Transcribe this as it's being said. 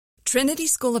Trinity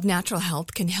School of Natural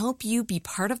Health can help you be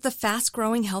part of the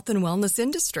fast-growing health and wellness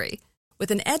industry.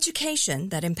 With an education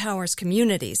that empowers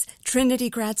communities, Trinity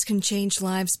grads can change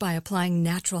lives by applying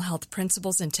natural health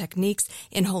principles and techniques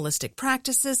in holistic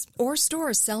practices or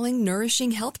stores selling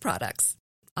nourishing health products.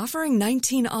 Offering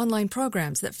 19 online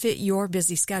programs that fit your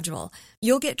busy schedule,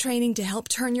 you'll get training to help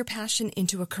turn your passion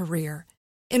into a career.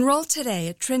 Enroll today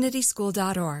at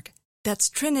trinityschool.org. That's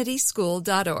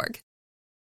trinityschool.org.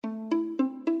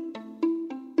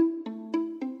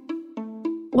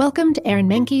 Welcome to Aaron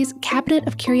Mahnke's Cabinet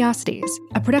of Curiosities,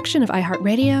 a production of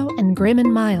iHeartRadio and Grim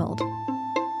and Mild.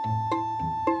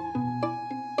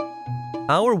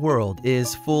 Our world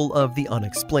is full of the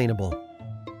unexplainable.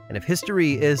 And if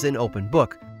history is an open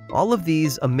book, all of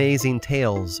these amazing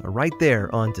tales are right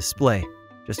there on display,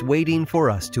 just waiting for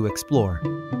us to explore.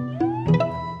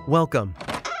 Welcome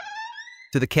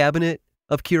to the Cabinet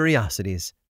of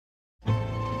Curiosities.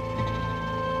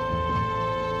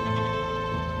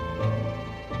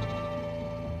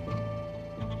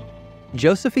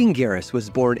 Josephine Garris was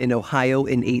born in Ohio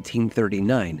in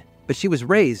 1839, but she was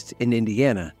raised in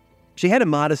Indiana. She had a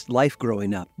modest life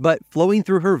growing up, but flowing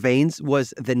through her veins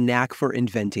was the knack for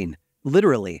inventing.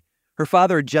 Literally, her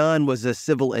father, John, was a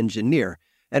civil engineer,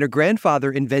 and her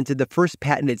grandfather invented the first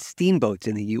patented steamboats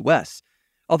in the U.S.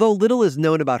 Although little is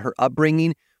known about her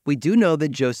upbringing, we do know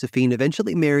that Josephine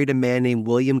eventually married a man named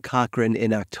William Cochran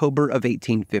in October of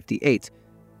 1858.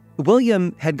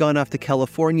 William had gone off to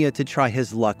California to try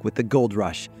his luck with the gold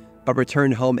rush, but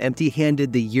returned home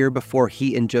empty-handed the year before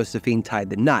he and Josephine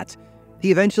tied the knot.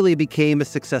 He eventually became a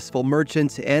successful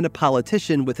merchant and a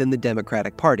politician within the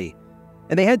Democratic Party.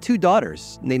 And they had two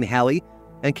daughters named Hallie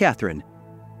and Catherine.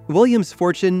 William's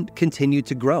fortune continued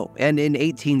to grow, and in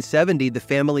 1870, the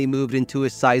family moved into a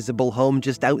sizable home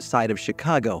just outside of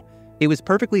Chicago. It was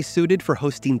perfectly suited for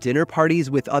hosting dinner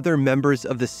parties with other members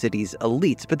of the city's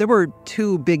elite, but there were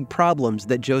two big problems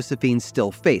that Josephine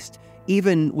still faced,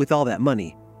 even with all that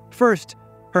money. First,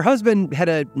 her husband had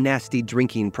a nasty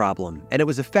drinking problem, and it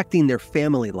was affecting their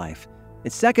family life.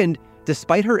 And second,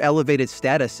 despite her elevated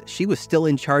status, she was still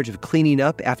in charge of cleaning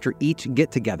up after each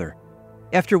get-together.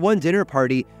 After one dinner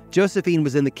party, Josephine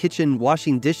was in the kitchen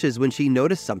washing dishes when she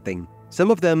noticed something.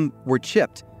 Some of them were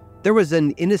chipped. There was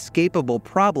an inescapable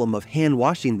problem of hand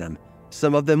washing them.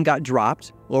 Some of them got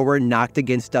dropped or were knocked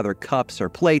against other cups or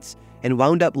plates and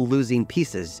wound up losing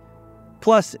pieces.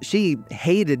 Plus, she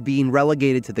hated being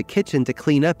relegated to the kitchen to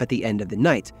clean up at the end of the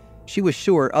night. She was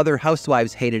sure other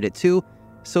housewives hated it too,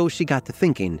 so she got to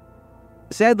thinking.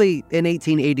 Sadly, in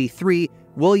 1883,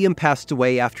 William passed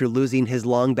away after losing his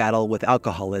long battle with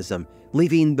alcoholism,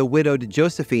 leaving the widowed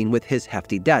Josephine with his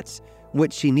hefty debts,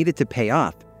 which she needed to pay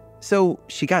off. So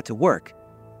she got to work.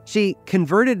 She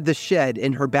converted the shed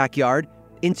in her backyard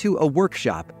into a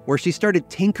workshop where she started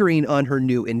tinkering on her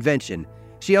new invention.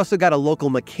 She also got a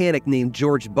local mechanic named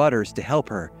George Butters to help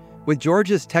her. With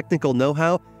George's technical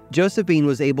know-how, Josephine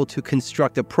was able to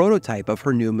construct a prototype of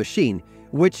her new machine,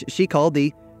 which she called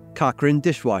the Cochran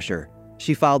dishwasher.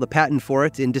 She filed a patent for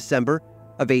it in December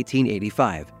of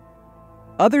 1885.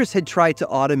 Others had tried to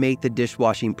automate the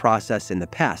dishwashing process in the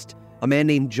past. A man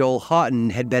named Joel Houghton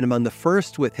had been among the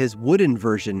first with his wooden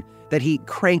version that he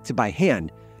cranked by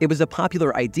hand. It was a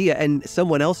popular idea, and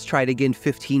someone else tried again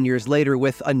 15 years later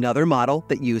with another model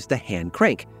that used a hand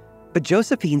crank. But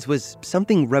Josephine's was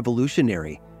something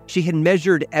revolutionary. She had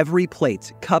measured every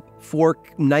plate, cup,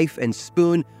 fork, knife, and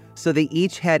spoon, so they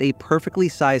each had a perfectly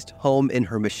sized home in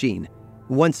her machine.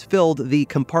 Once filled, the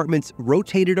compartments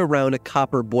rotated around a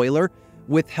copper boiler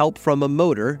with help from a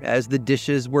motor as the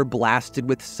dishes were blasted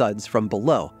with suds from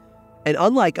below. And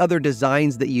unlike other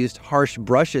designs that used harsh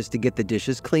brushes to get the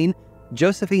dishes clean,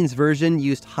 Josephine's version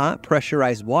used hot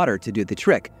pressurized water to do the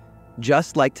trick,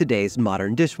 just like today's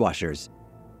modern dishwashers.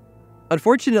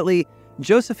 Unfortunately,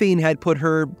 Josephine had put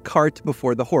her cart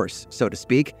before the horse, so to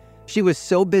speak. She was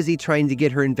so busy trying to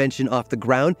get her invention off the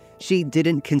ground, she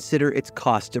didn't consider its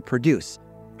cost to produce.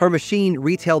 Her machine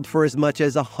retailed for as much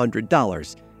as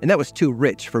 $100, and that was too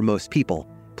rich for most people.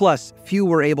 Plus, few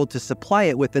were able to supply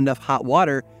it with enough hot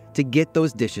water to get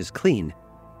those dishes clean.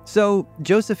 So,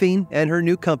 Josephine and her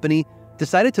new company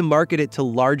decided to market it to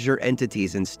larger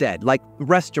entities instead, like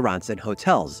restaurants and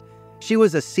hotels. She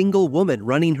was a single woman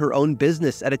running her own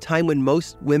business at a time when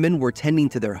most women were tending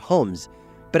to their homes.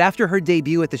 But after her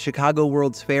debut at the Chicago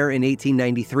World's Fair in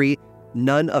 1893,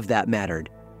 none of that mattered.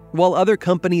 While other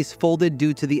companies folded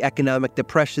due to the economic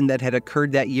depression that had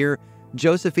occurred that year,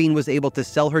 Josephine was able to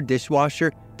sell her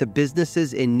dishwasher to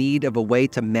businesses in need of a way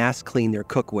to mass clean their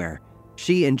cookware.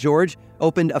 She and George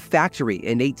opened a factory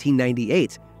in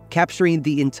 1898, capturing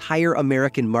the entire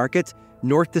American market,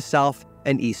 north to south,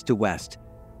 and east to west.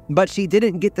 But she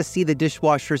didn't get to see the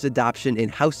dishwasher's adoption in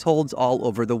households all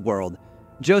over the world.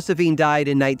 Josephine died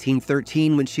in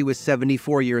 1913 when she was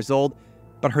 74 years old,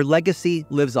 but her legacy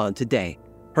lives on today.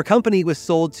 Her company was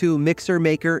sold to mixer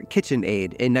maker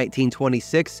KitchenAid in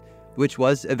 1926, which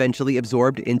was eventually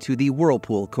absorbed into the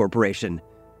Whirlpool Corporation.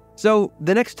 So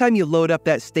the next time you load up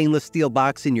that stainless steel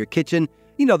box in your kitchen,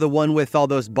 you know, the one with all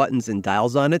those buttons and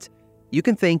dials on it, you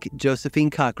can thank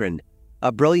Josephine Cochran,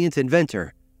 a brilliant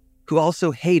inventor who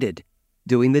also hated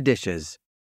doing the dishes.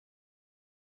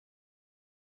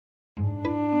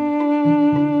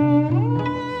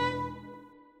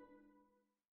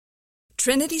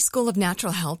 Trinity School of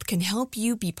Natural Health can help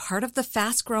you be part of the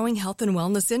fast-growing health and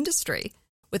wellness industry.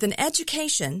 With an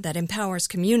education that empowers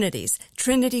communities,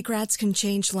 Trinity grads can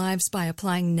change lives by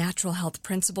applying natural health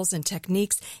principles and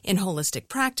techniques in holistic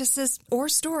practices or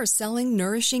stores selling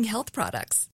nourishing health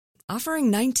products.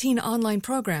 Offering 19 online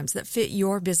programs that fit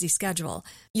your busy schedule,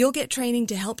 you'll get training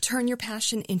to help turn your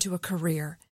passion into a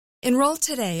career. Enroll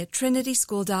today at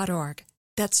trinityschool.org.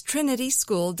 That's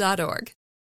trinityschool.org.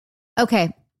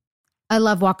 Okay, I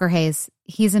love Walker Hayes.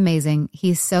 He's amazing.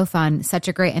 He's so fun, such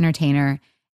a great entertainer.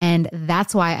 And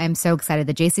that's why I'm so excited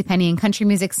that JCPenney and country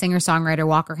music singer-songwriter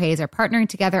Walker Hayes are partnering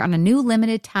together on a new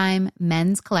limited-time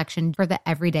men's collection for the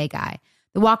everyday guy.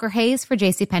 The Walker Hayes for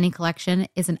JCPenney collection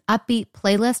is an upbeat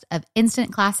playlist of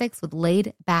instant classics with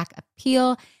laid-back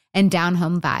appeal and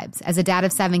down-home vibes. As a dad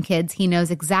of 7 kids, he knows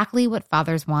exactly what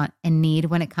fathers want and need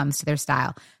when it comes to their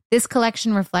style. This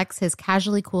collection reflects his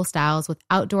casually cool styles with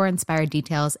outdoor-inspired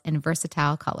details and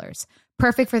versatile colors.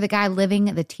 Perfect for the guy living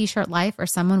the t-shirt life or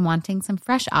someone wanting some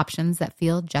fresh options that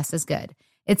feel just as good.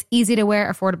 It's easy to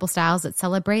wear, affordable styles that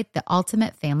celebrate the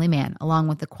ultimate family man, along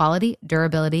with the quality,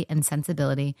 durability, and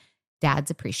sensibility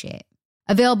dads appreciate.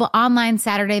 Available online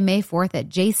Saturday, May 4th at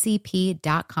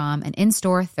jcp.com and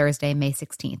in-store Thursday, May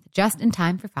 16th, just in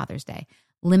time for Father's Day.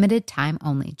 Limited time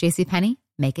only. JCPenney,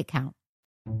 make it count.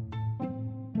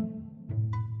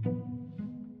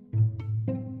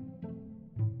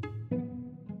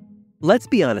 Let's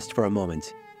be honest for a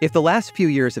moment. If the last few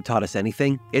years have taught us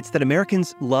anything, it's that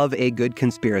Americans love a good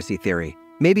conspiracy theory.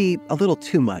 Maybe a little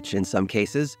too much in some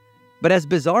cases. But as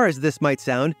bizarre as this might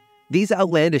sound, these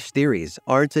outlandish theories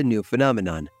aren't a new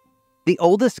phenomenon. The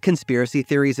oldest conspiracy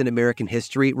theories in American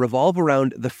history revolve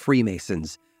around the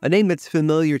Freemasons, a name that's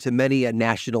familiar to many a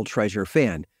National Treasure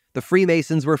fan. The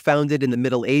Freemasons were founded in the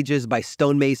Middle Ages by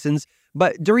stonemasons,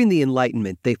 but during the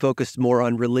Enlightenment, they focused more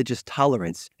on religious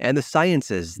tolerance and the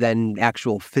sciences than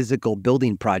actual physical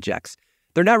building projects.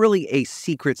 They're not really a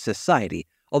secret society,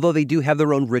 although they do have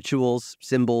their own rituals,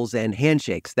 symbols, and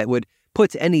handshakes that would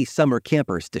put any summer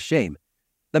campers to shame.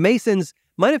 The Masons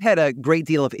might have had a great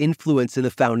deal of influence in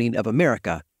the founding of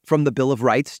America, from the Bill of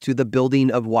Rights to the building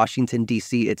of Washington,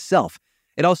 D.C. itself.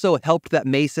 It also helped that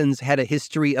Masons had a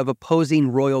history of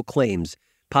opposing royal claims,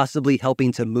 possibly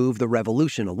helping to move the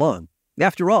revolution along.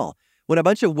 After all, when a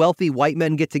bunch of wealthy white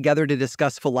men get together to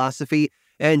discuss philosophy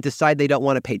and decide they don't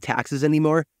want to pay taxes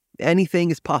anymore,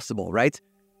 anything is possible, right?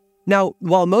 Now,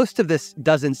 while most of this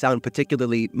doesn't sound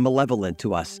particularly malevolent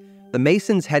to us, the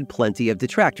Masons had plenty of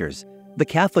detractors. The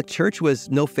Catholic Church was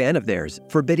no fan of theirs,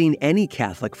 forbidding any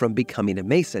Catholic from becoming a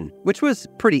Mason, which was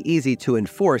pretty easy to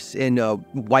enforce in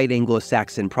white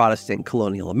Anglo-Saxon Protestant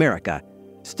colonial America.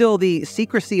 Still, the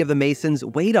secrecy of the Masons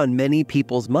weighed on many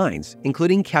people's minds,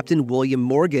 including Captain William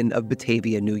Morgan of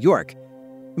Batavia, New York.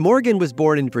 Morgan was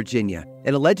born in Virginia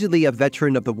and allegedly a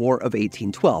veteran of the War of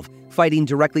 1812, fighting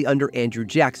directly under Andrew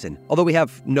Jackson, although we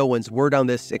have no one's word on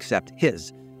this except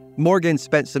his. Morgan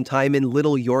spent some time in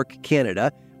Little York,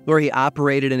 Canada, where he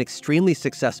operated an extremely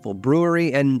successful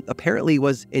brewery and apparently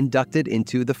was inducted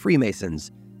into the Freemasons.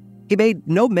 He made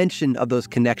no mention of those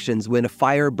connections when a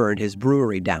fire burned his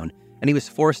brewery down, and he was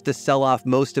forced to sell off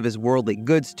most of his worldly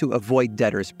goods to avoid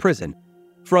debtor's prison.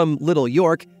 From Little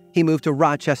York, he moved to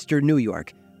Rochester, New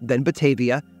York, then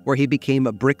Batavia, where he became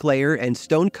a bricklayer and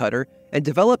stonecutter and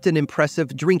developed an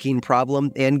impressive drinking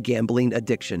problem and gambling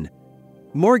addiction.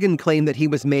 Morgan claimed that he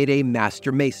was made a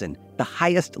Master Mason, the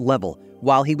highest level,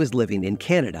 while he was living in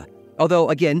Canada. Although,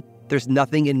 again, there's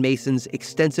nothing in Mason's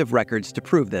extensive records to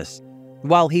prove this.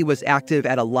 While he was active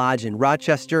at a lodge in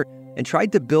Rochester and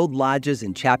tried to build lodges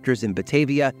and chapters in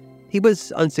Batavia, he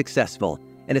was unsuccessful,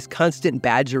 and his constant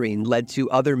badgering led to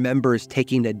other members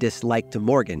taking a dislike to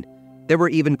Morgan. There were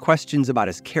even questions about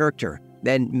his character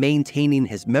and maintaining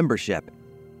his membership.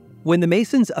 When the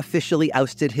Masons officially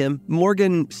ousted him,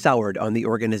 Morgan soured on the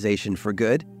organization for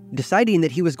good, deciding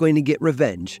that he was going to get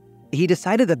revenge. He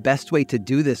decided the best way to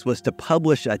do this was to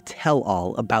publish a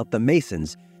tell-all about the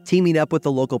Masons, teaming up with a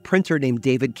local printer named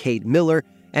David Cade Miller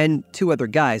and 2 other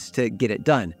guys to get it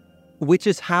done. Which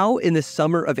is how, in the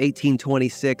summer of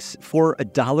 1826, for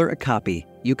 $1 a copy,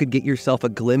 you could get yourself a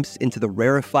glimpse into the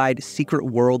rarefied secret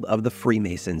world of the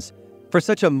Freemasons. For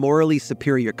such a morally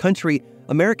superior country,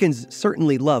 Americans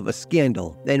certainly love a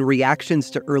scandal, and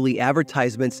reactions to early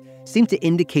advertisements seem to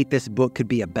indicate this book could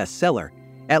be a bestseller,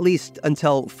 at least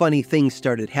until funny things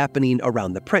started happening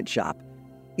around the print shop.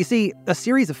 You see, a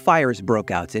series of fires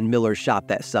broke out in Miller's shop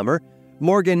that summer.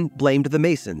 Morgan blamed the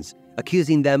Masons,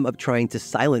 accusing them of trying to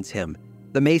silence him.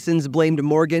 The Masons blamed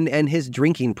Morgan and his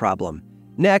drinking problem.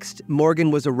 Next,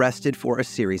 Morgan was arrested for a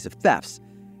series of thefts.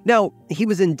 Now, he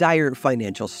was in dire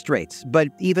financial straits, but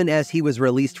even as he was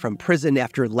released from prison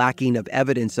after lacking of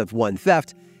evidence of one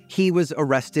theft, he was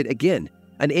arrested again.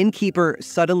 An innkeeper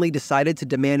suddenly decided to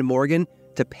demand Morgan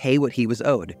to pay what he was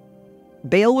owed.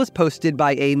 Bail was posted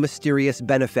by a mysterious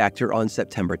benefactor on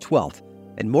September 12th.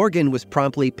 And Morgan was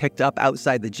promptly picked up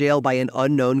outside the jail by an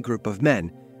unknown group of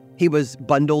men. He was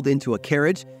bundled into a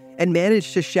carriage and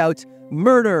managed to shout,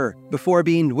 "Murder!" before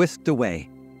being whisked away.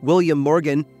 William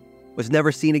Morgan was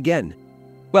never seen again.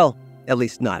 Well, at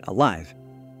least not alive.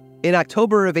 In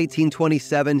October of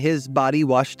 1827, his body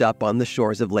washed up on the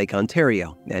shores of Lake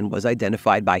Ontario and was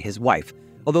identified by his wife,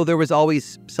 although there was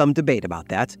always some debate about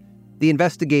that. The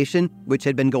investigation, which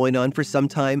had been going on for some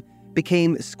time,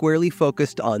 became squarely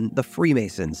focused on the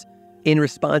Freemasons. In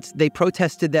response, they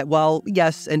protested that while,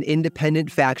 yes, an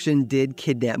independent faction did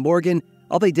kidnap Morgan,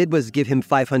 all they did was give him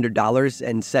 $500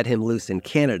 and set him loose in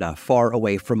Canada, far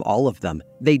away from all of them.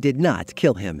 They did not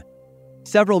kill him.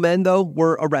 Several men, though,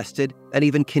 were arrested and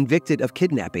even convicted of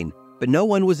kidnapping, but no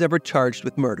one was ever charged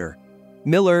with murder.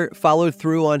 Miller followed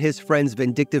through on his friend's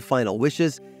vindictive final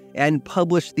wishes and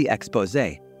published the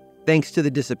exposé. Thanks to the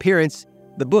disappearance,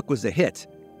 the book was a hit.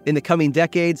 In the coming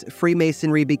decades,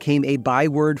 Freemasonry became a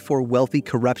byword for wealthy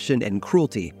corruption and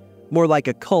cruelty, more like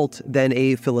a cult than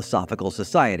a philosophical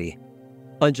society.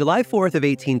 On July 4th of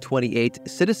 1828,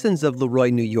 citizens of Leroy,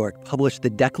 New York published the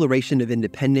Declaration of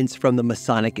Independence from the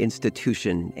Masonic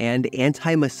Institution, and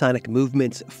anti-Masonic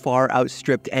movements far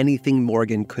outstripped anything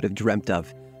Morgan could have dreamt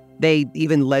of. They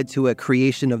even led to a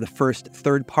creation of the first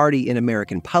third party in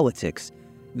American politics,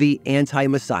 the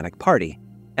Anti-Masonic Party.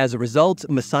 As a result,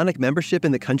 Masonic membership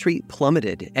in the country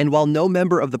plummeted, and while no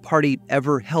member of the party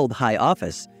ever held high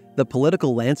office, the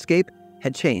political landscape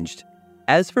had changed.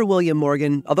 As for William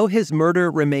Morgan, although his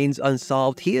murder remains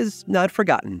unsolved, he is not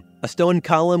forgotten. A stone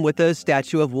column with a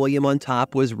statue of William on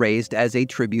top was raised as a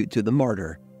tribute to the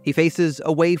martyr. He faces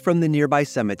away from the nearby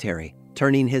cemetery,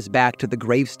 turning his back to the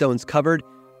gravestones covered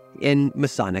in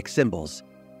Masonic symbols.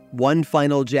 One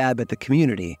final jab at the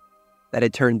community that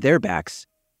had turned their backs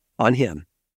on him.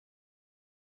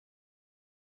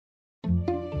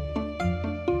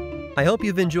 I hope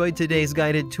you've enjoyed today's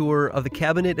guided tour of the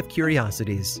Cabinet of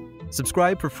Curiosities.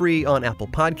 Subscribe for free on Apple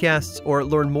Podcasts or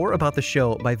learn more about the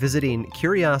show by visiting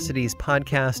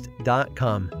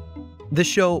curiositiespodcast.com. This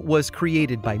show was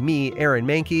created by me, Aaron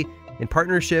Mahnke, in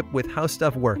partnership with How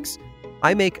Stuff Works.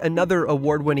 I make another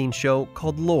award-winning show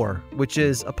called Lore, which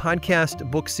is a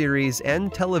podcast, book series,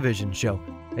 and television show,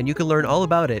 and you can learn all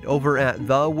about it over at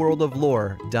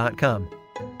theworldoflore.com.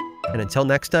 And until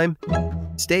next time,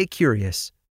 stay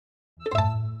curious.